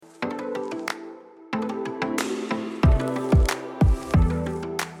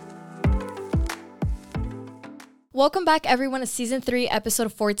Welcome back, everyone, to Season 3,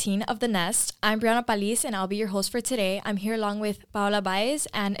 Episode 14 of The Nest. I'm Brianna Paliz, and I'll be your host for today. I'm here along with Paola Baez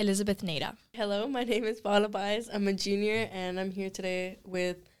and Elizabeth Neira. Hello, my name is Paola Baez. I'm a junior, and I'm here today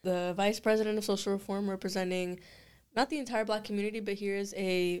with the Vice President of Social Reform, representing not the entire Black community, but here's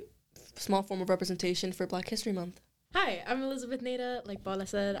a small form of representation for Black History Month. Hi, I'm Elizabeth Neira. Like Paola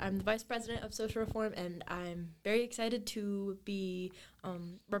said, I'm the Vice President of Social Reform, and I'm very excited to be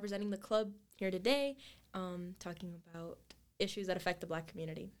representing the club here today, talking about issues that affect the Black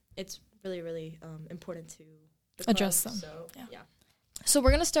community. It's really, really important to address them. So, yeah. So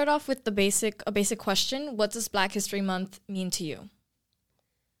we're going to start off with a basic question. What does Black History Month mean to you?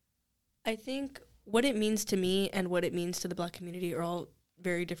 I think what it means to me and what it means to the Black community are all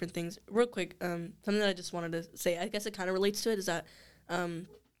very different things. Real quick, something that I just wanted to say, I guess it kind of relates to it, is that I'm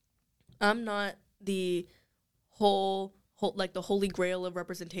not the the holy grail of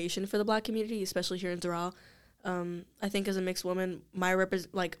representation for the Black community, especially here in Doral. I think as a mixed woman,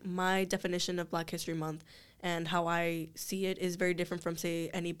 my definition of Black History Month and how I see it is very different from, say,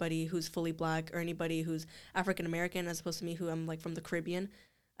 anybody who's fully Black or anybody who's African American, as opposed to me, who I'm from the Caribbean.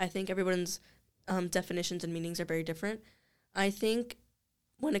 I think everyone's definitions and meanings are very different. I think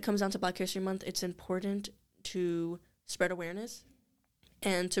when it comes down to Black History Month, it's important to spread awareness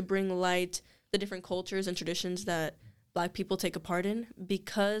and to bring light the different cultures and traditions that Black people take a part in,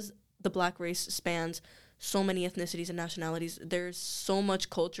 because the Black race spans so many ethnicities and nationalities. There's so much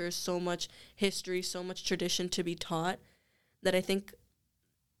culture, so much history, so much tradition to be taught, that I think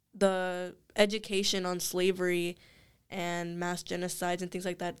the education on slavery and mass genocides and things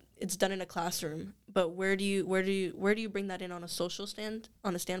like that, it's done in a classroom. But where do you bring that in on a social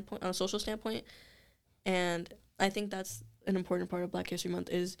standpoint? And I think that's an important part of Black History Month,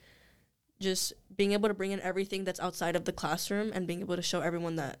 is just being able to bring in everything that's outside of the classroom and being able to show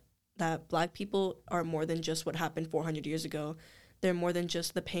everyone that Black people are more than just what happened 400 years ago. They're more than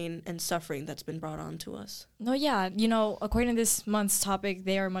just the pain and suffering that's been brought on to us. No, yeah. According to this month's topic,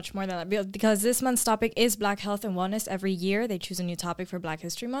 they are much more than that. Because this month's topic is Black health and wellness. Every year, they choose a new topic for Black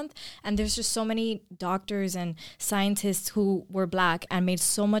History Month. And there's just so many doctors and scientists who were Black and made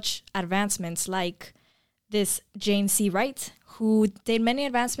so much advancements, like this Jane C. Wright, who did many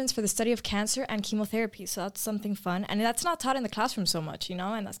advancements for the study of cancer and chemotherapy. So that's something fun. And that's not taught in the classroom so much,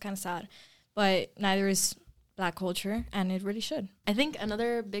 and that's kind of sad. But neither is Black culture, and it really should. I think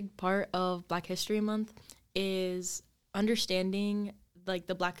another big part of Black History Month is understanding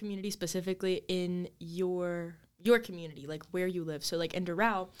the Black community, specifically in your community, where you live. So in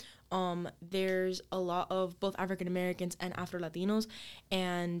Doral, there's a lot of both African Americans and Afro-Latinos,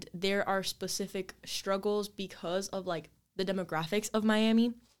 and there are specific struggles because of the demographics of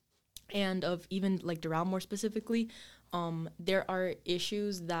Miami and of even Doral more specifically. There are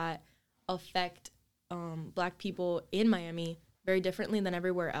issues that affect Black people in Miami very differently than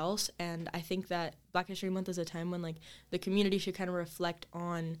everywhere else, and I think that Black History Month is a time when the community should kind of reflect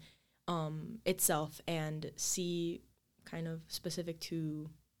on itself and see kind of specific to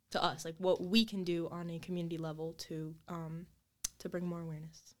us, what we can do on a community level to bring more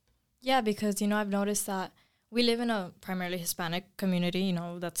awareness. Yeah, because I've noticed that we live in a primarily Hispanic community.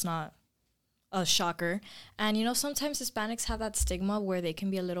 That's not a shocker, and sometimes Hispanics have that stigma where they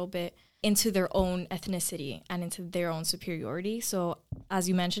can be a little bit into their own ethnicity and into their own superiority. So as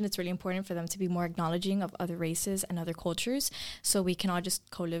you mentioned, it's really important for them to be more acknowledging of other races and other cultures, so we can all just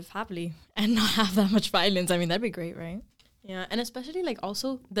co-live happily and not have that much violence. I mean, that'd be great, right? Yeah, and especially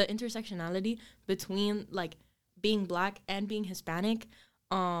also the intersectionality between being Black and being Hispanic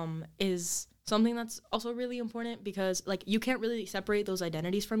is something that's also really important, because you can't really separate those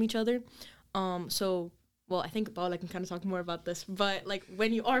identities from each other. Well, I think Paola can kind of talk more about this, but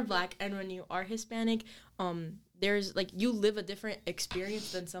when you are Black and when you are Hispanic, there's you live a different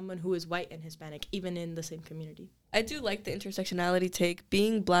experience than someone who is white and Hispanic, even in the same community. I do like the intersectionality take.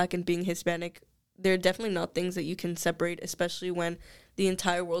 Being Black and being Hispanic, they're definitely not things that you can separate, especially when the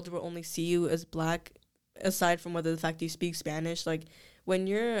entire world will only see you as Black, aside from whether the fact you speak Spanish. When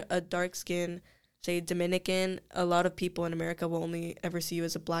you're a dark-skinned, say, Dominican, a lot of people in America will only ever see you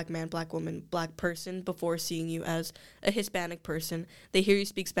as a Black man, Black woman, Black person before seeing you as a Hispanic person. They hear you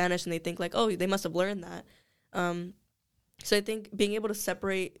speak Spanish and they think oh, they must have learned that. So I think being able to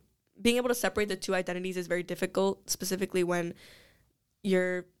separate the two identities is very difficult, specifically when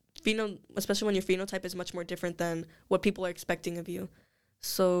especially when your phenotype is much more different than what people are expecting of you.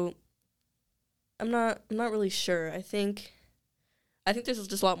 So I'm not really sure. I think there's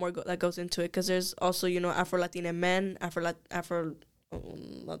just a lot more that goes into it, because there's also, Afro-Latina men, that's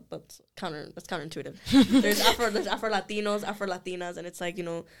counterintuitive. There's Afro-Latinos, Afro-Latinas, and it's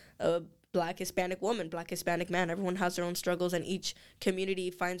Black Hispanic woman, Black Hispanic man. Everyone has their own struggles, and each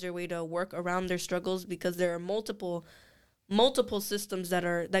community finds their way to work around their struggles because there are multiple systems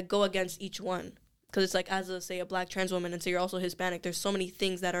that go against each one. Because it's like, as a Black trans woman, and say you're also Hispanic, there's so many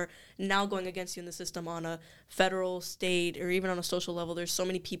things that are now going against you in the system on a federal, state, or even on a social level. There's so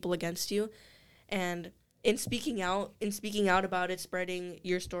many people against you. And in speaking out about it, spreading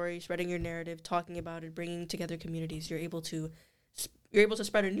your story, spreading your narrative, talking about it, bringing together communities, you're able to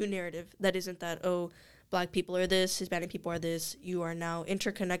spread a new narrative that isn't that, oh, Black people are this, Hispanic people are this. You are now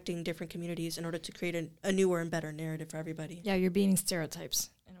interconnecting different communities in order to create a newer and better narrative for everybody. Yeah, you're beating stereotypes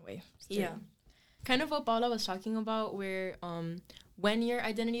in a way. Yeah. Kind of what Paola was talking about, where when your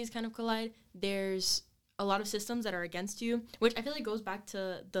identities kind of collide, there's a lot of systems that are against you, which I feel like goes back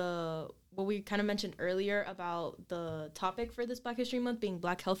to what we kind of mentioned earlier about the topic for this Black History Month being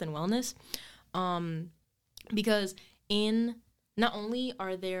Black health and wellness. Because not only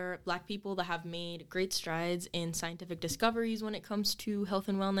are there Black people that have made great strides in scientific discoveries when it comes to health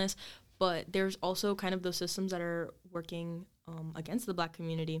and wellness, but there's also kind of those systems that are working against the Black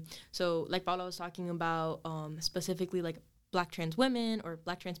community. So like Paola was talking about, specifically like Black trans women or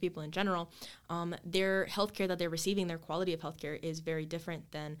Black trans people in general, their healthcare that they're receiving, their quality of healthcare is very different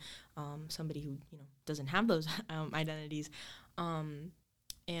than somebody who doesn't have those identities,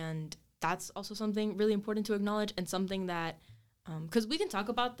 and that's also something really important to acknowledge, and something that because we can talk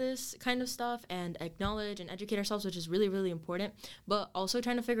about this kind of stuff and acknowledge and educate ourselves, which is really, really important, but also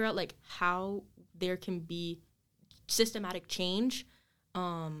trying to figure out like how there can be systematic change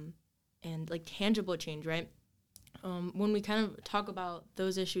and like tangible change, right? When we kind of talk about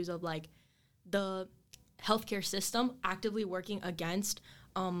those issues of like the healthcare system actively working against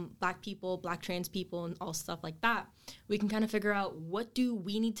Black people, Black trans people, and all stuff like that, we can kind of figure out, what do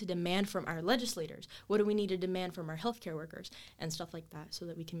we need to demand from our legislators? What do we need to demand from our healthcare workers and stuff like that, so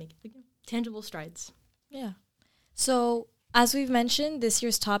that we can make tangible strides. Yeah. So as we've mentioned, this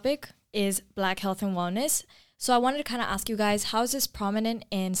year's topic is Black health and wellness. So I wanted to kind of ask you guys, how is this prominent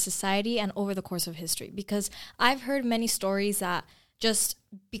in society and over the course of history? Because I've heard many stories that just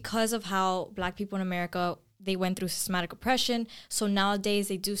because of how Black people in America, they went through systematic oppression, so nowadays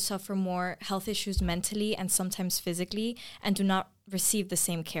they do suffer more health issues mentally and sometimes physically and do not receive the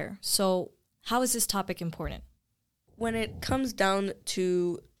same care. So how is this topic important? When it comes down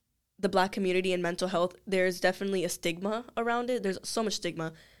to the Black community and mental health, there's definitely a stigma around it. There's so much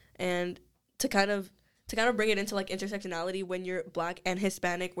stigma. And to kind of bring it into like intersectionality, when you're Black and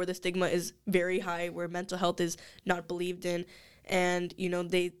Hispanic, where the stigma is very high, where mental health is not believed in, and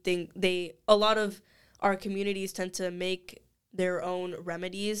they think a lot of our communities tend to make their own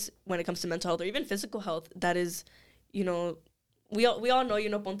remedies when it comes to mental health or even physical health. That is, we all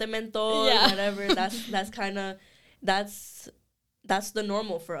know, ponte menthol, yeah. whatever. That's the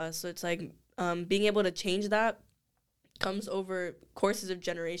normal for us. So it's like being able to change that comes over courses of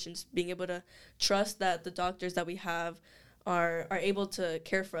generations, being able to trust that the doctors that we have are able to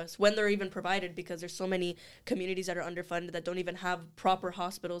care for us when they're even provided, because there's so many communities that are underfunded, that don't even have proper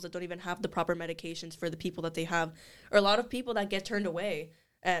hospitals, that don't even have the proper medications for the people that they have, or a lot of people that get turned away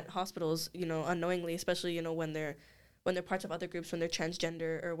at hospitals, unknowingly, especially, when they're parts of other groups, when they're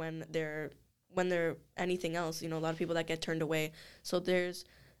transgender, or when they're anything else, a lot of people that get turned away. So there's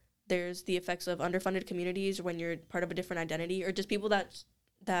the effects of underfunded communities, or when you're part of a different identity, or just people that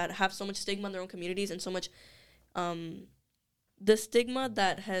have so much stigma in their own communities, and so much the stigma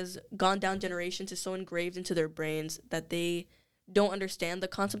that has gone down generations is so engraved into their brains that they don't understand the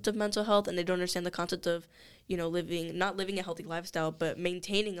concept of mental health, and they don't understand the concept of not living a healthy lifestyle, but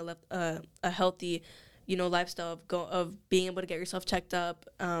maintaining a healthy lifestyle of being able to get yourself checked up,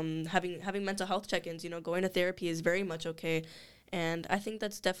 having mental health check-ins, going to therapy is very much okay. And I think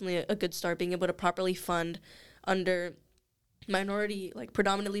that's definitely a good start, being able to properly fund under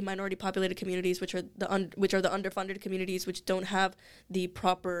predominantly minority populated communities, which are the underfunded communities, which don't have the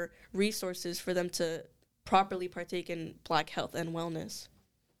proper resources for them to properly partake in Black health and wellness.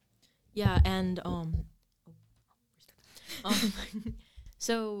 Yeah, and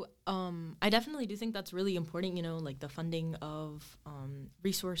so I definitely do think that's really important, like the funding of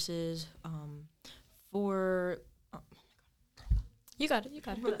resources for You got it.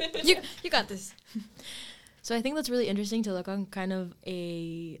 You got this. So I think that's really interesting to look on kind of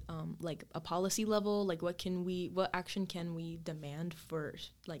a policy level, like what action can we demand for,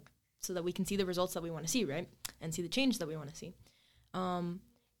 like, so that we can see the results that we want to see, right? And see the change that we want to see.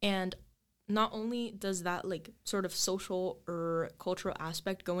 And not only does that like sort of social or cultural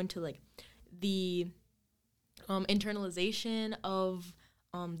aspect go into like the internalization of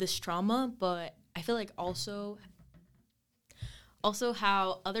this trauma, but I feel like also Also,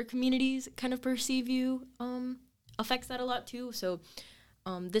 how other communities kind of perceive you affects that a lot too. So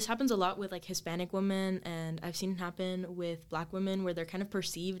this happens a lot with like Hispanic women, and I've seen it happen with Black women where they're kind of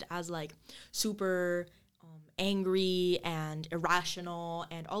perceived as like super angry and irrational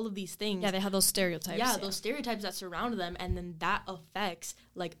and all of these things. Yeah, they have those stereotypes. Yeah, those stereotypes that surround them, and then that affects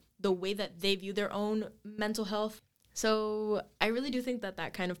like the way that they view their own mental health. So I really do think that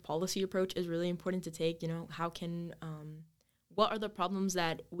that kind of policy approach is really important to take. You know, how can what are the problems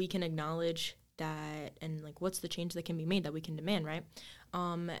that we can acknowledge that, and like what's the change that can be made that we can demand, right?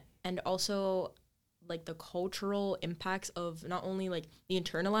 And also like the cultural impacts of not only like the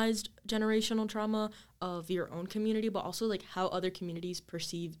internalized generational trauma of your own community, but also like how other communities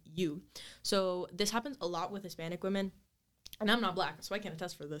perceive you. So this happens a lot with Hispanic women. And I'm not Black, so I can't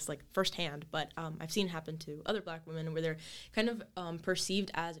attest for this like firsthand, but I've seen it happen to other Black women where they're kind of perceived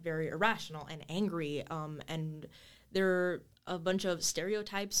as very irrational and angry, and there are a bunch of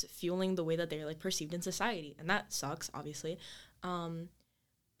stereotypes fueling the way that they're like perceived in society, and that sucks, obviously.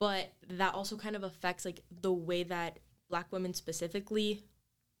 But that also kind of affects like the way that Black women specifically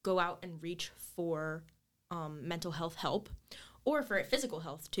go out and reach for mental health help, or for physical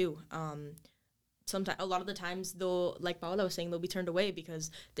health too. Sometimes, a lot of the times, they'll, like Paola was saying, they'll be turned away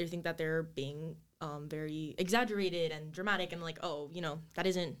because they think that they're being very exaggerated and dramatic, and like, oh, you know, that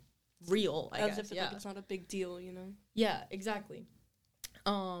isn't real, I guess. As if like, it's not a big deal, you know? Yeah, exactly.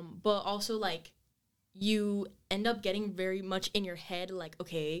 But also, like, you end up getting very much in your head, like,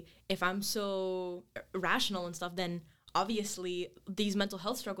 okay, if I'm so irrational and stuff, then obviously these mental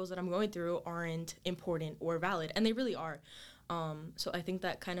health struggles that I'm going through aren't important or valid, and they really are. So I think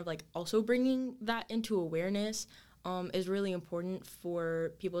that kind of like also bringing that into awareness is really important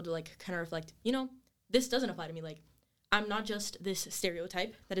for people to like kind of reflect, you know, this doesn't apply to me. Like, I'm not just this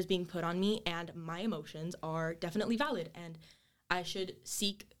stereotype that is being put on me, and my emotions are definitely valid, and I should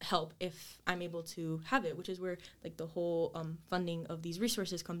seek help if I'm able to have it, which is where like the whole funding of these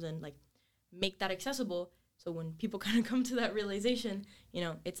resources comes in, like make that accessible. So when people kind of come to that realization, you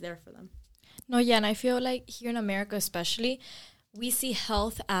know, it's there for them. No, yeah, and I feel like here in America especially, we see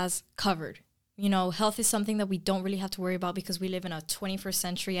health as covered. You know, health is something that we don't really have to worry about because we live in a 21st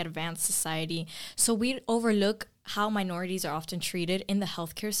century advanced society. So we overlook how minorities are often treated in the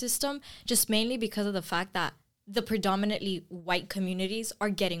healthcare system, just mainly because of the fact that the predominantly white communities are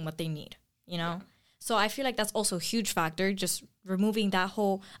getting what they need, you know? Yeah. So I feel like that's also a huge factor, just removing that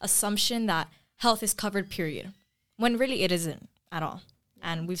whole assumption that health is covered, period, when really it isn't at all.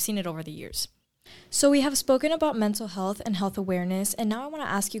 And we've seen it over the years. So we have spoken about mental health and health awareness, and now I want to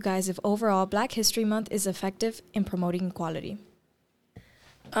ask you guys if overall Black History Month is effective in promoting equality.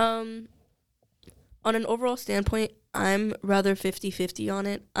 On an overall standpoint, I'm rather 50-50 on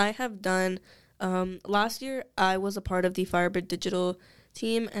it. I have done, last year I was a part of the Firebird Digital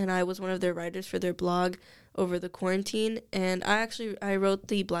team, and I was one of their writers for their blog over the quarantine, and I wrote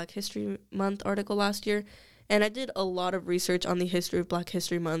the Black History Month article last year. And I did a lot of research on the history of Black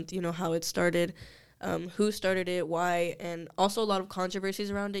History Month, you know, how it started, who started it, why, and also a lot of controversies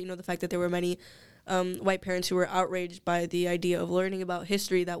around it. You know, the fact that there were many white parents who were outraged by the idea of learning about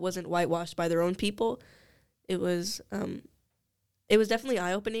history that wasn't whitewashed by their own people. It was definitely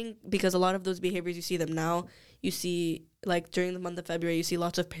eye-opening because a lot of those behaviors, you see them now. You see, like, during the month of February, you see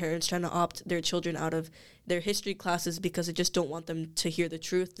lots of parents trying to opt their children out of their history classes because they just don't want them to hear the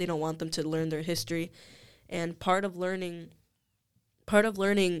truth. They don't want them to learn their history. And part of learning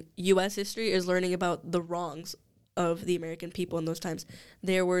U.S. history is learning about the wrongs of the American people in those times.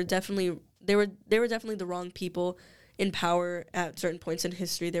 They were definitely the wrong people in power at certain points in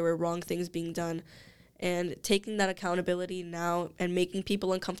history. There were wrong things being done, and taking that accountability now and making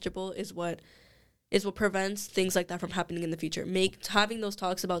people uncomfortable is what prevents things like that from happening in the future. Having those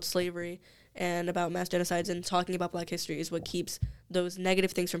talks about slavery and about mass genocides and talking about Black history is what keeps those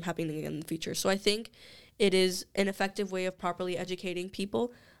negative things from happening in the future. So I think it is an effective way of properly educating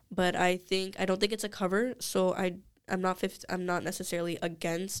people, but I don't think it's a cover. So I'm not necessarily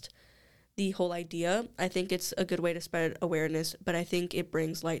against the whole idea. I think it's a good way to spread awareness, but I think it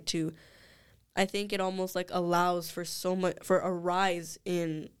brings light to. I think it almost like allows for a rise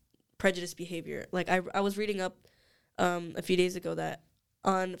in prejudice behavior. Like I was reading up a few days ago that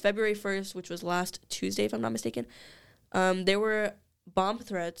on February 1st, which was last Tuesday, if I'm not mistaken, there were bomb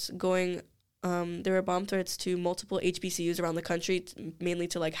threats to multiple HBCUs around the country, mainly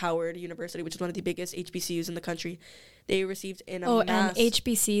to like Howard University, which is one of the biggest HBCUs in the country. They received and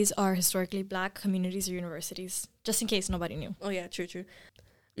HBCs are historically Black communities or universities, just in case nobody knew. Oh yeah, true.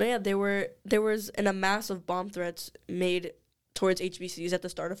 No, yeah, there was a mass of bomb threats made towards HBCUs at the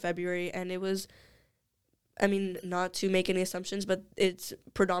start of February, and it was I mean, not to make any assumptions, but it's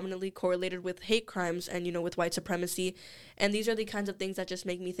predominantly correlated with hate crimes and, you know, with white supremacy. And these are the kinds of things that just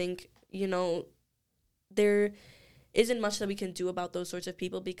make me think, you know, there isn't much that we can do about those sorts of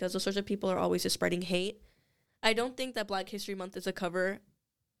people, because those sorts of people are always just spreading hate. I don't think that Black History Month is a cover,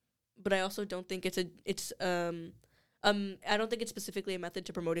 but I also don't think I don't think it's specifically a method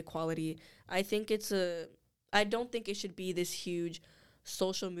to promote equality. I don't think it should be this huge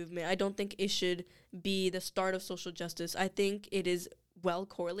social movement. I don't think it should be the start of social justice. I think it is well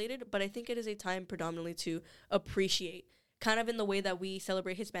correlated, but I think it is a time predominantly to appreciate, kind of in the way that we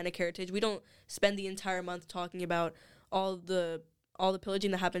celebrate Hispanic heritage. We don't spend the entire month talking about all the pillaging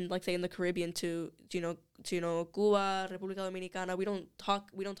that happened, like, say, in the Caribbean to Cuba, República Dominicana. We don't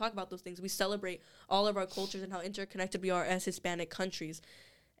talk about those things. We celebrate all of our cultures and how interconnected we are as Hispanic countries.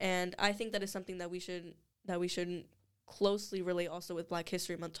 And I think that is something that we should closely relate also with Black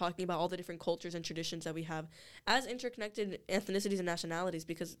History Month, talking about all the different cultures and traditions that we have as interconnected ethnicities and nationalities,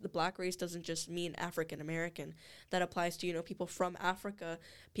 because the Black race doesn't just mean African American. That applies to, you know, people from Africa,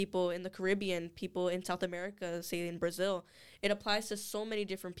 people in the Caribbean, people in South America, say in Brazil. It applies to so many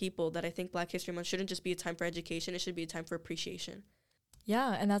different people that I think Black History Month shouldn't just be a time for education, it should be a time for appreciation.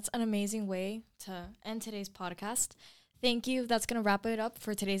 Yeah, and that's an amazing way to end today's podcast. Thank you. That's going to wrap it up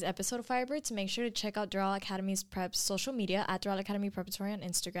for today's episode of Firebirds. Make sure to check out Doral Academy's Prep's social media at Doral Academy Preparatory on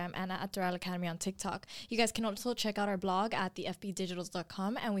Instagram and at Doral Academy on TikTok. You guys can also check out our blog at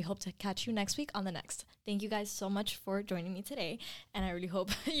thefbdigitals.com, and we hope to catch you next week on the next. Thank you guys so much for joining me today, and I really hope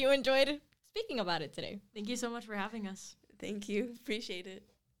you enjoyed speaking about it today. Thank you so much for having us. Thank you. Appreciate it.